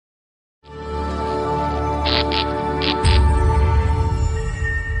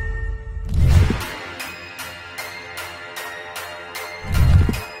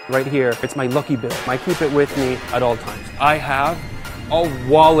right here. It's my lucky bill. I keep it with me at all times. I have a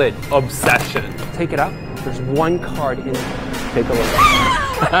wallet obsession. Take it out. There's one card in there. Take a look.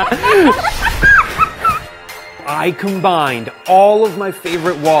 I combined all of my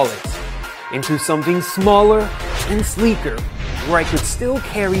favorite wallets into something smaller and sleeker, where I could still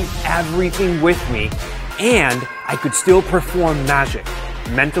carry everything with me and I could still perform magic,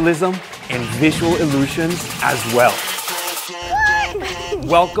 mentalism, and visual illusions as well.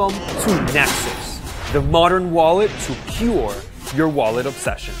 Welcome to Nexus, the modern wallet to cure your wallet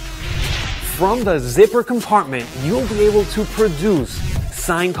obsession. From the zipper compartment, you'll be able to produce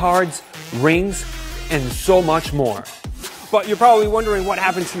sign cards, rings, and so much more. But you're probably wondering what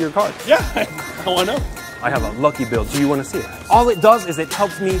happens to your cards. Yeah, I want to know. I have a lucky bill. Do you want to see it? All it does is it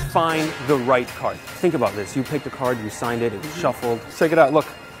helps me find the right card. Think about this. You picked a card, you signed it, it's shuffled. Check it out. Look,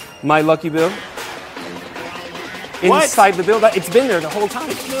 my lucky bill. Inside the bill, it's been there the whole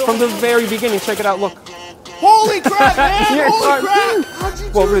time. From the very beginning. Check it out. Look. Holy crap, man! Holy crap! How'd you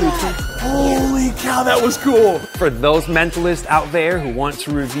do really, that? Holy cow, that was cool. For those mentalists out there who want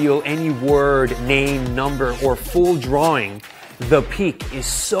to reveal any word, name, number, or full drawing, the peak is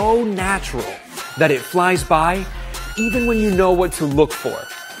so natural that it flies by even when you know what to look for.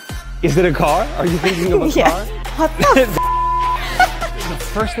 Is it a car? Are you thinking of a car? What the The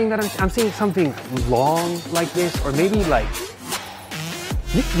first thing that I'm seeing something long like this, or maybe like,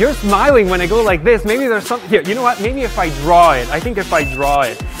 you're smiling when I go like this. Maybe there's something here. You know what? Maybe if I draw it, I think if I draw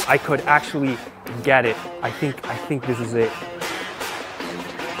it, I could actually get it. I think this is it.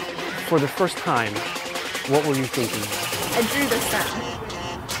 For the first time, what were you thinking? I drew this down.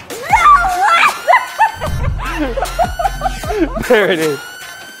 No! There it is.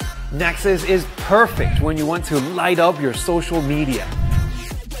 Nexus is perfect when you want to light up your social media.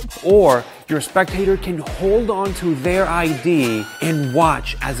 Or your spectator can hold on to their ID and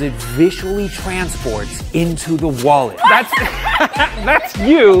watch as it visually transports into the wallet. That's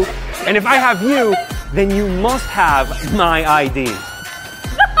you. And if I have you, then you must have my ID.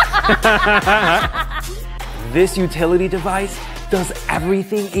 This utility device does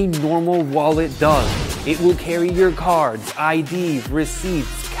everything a normal wallet does. It will carry your cards, IDs,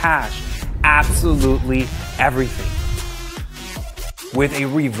 receipts, cash, absolutely everything. With a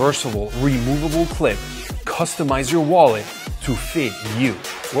reversible, removable clip, customize your wallet to fit you.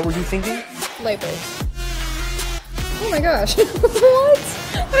 What were you thinking? Labels. Oh my gosh. What?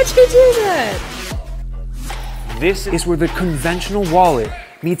 How'd you do that? This is where the conventional wallet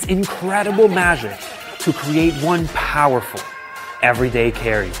meets incredible magic to create one powerful, everyday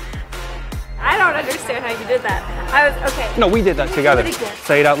carry. I don't understand how you did that. Okay. No, we did that together. Do it again.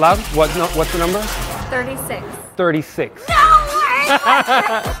 Say it out loud. What's the number? 36. 36. No way!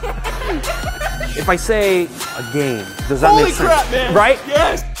 If I say a game, does that Holy make sense? crap, man! Right?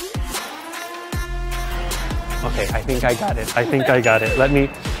 Yes! Okay, I think I got it. Let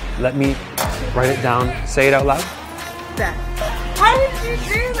me write it down. Say it out loud. How did you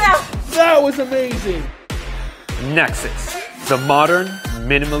do that? That was amazing! Nexus, the modern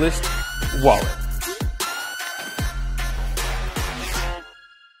minimalist wallet.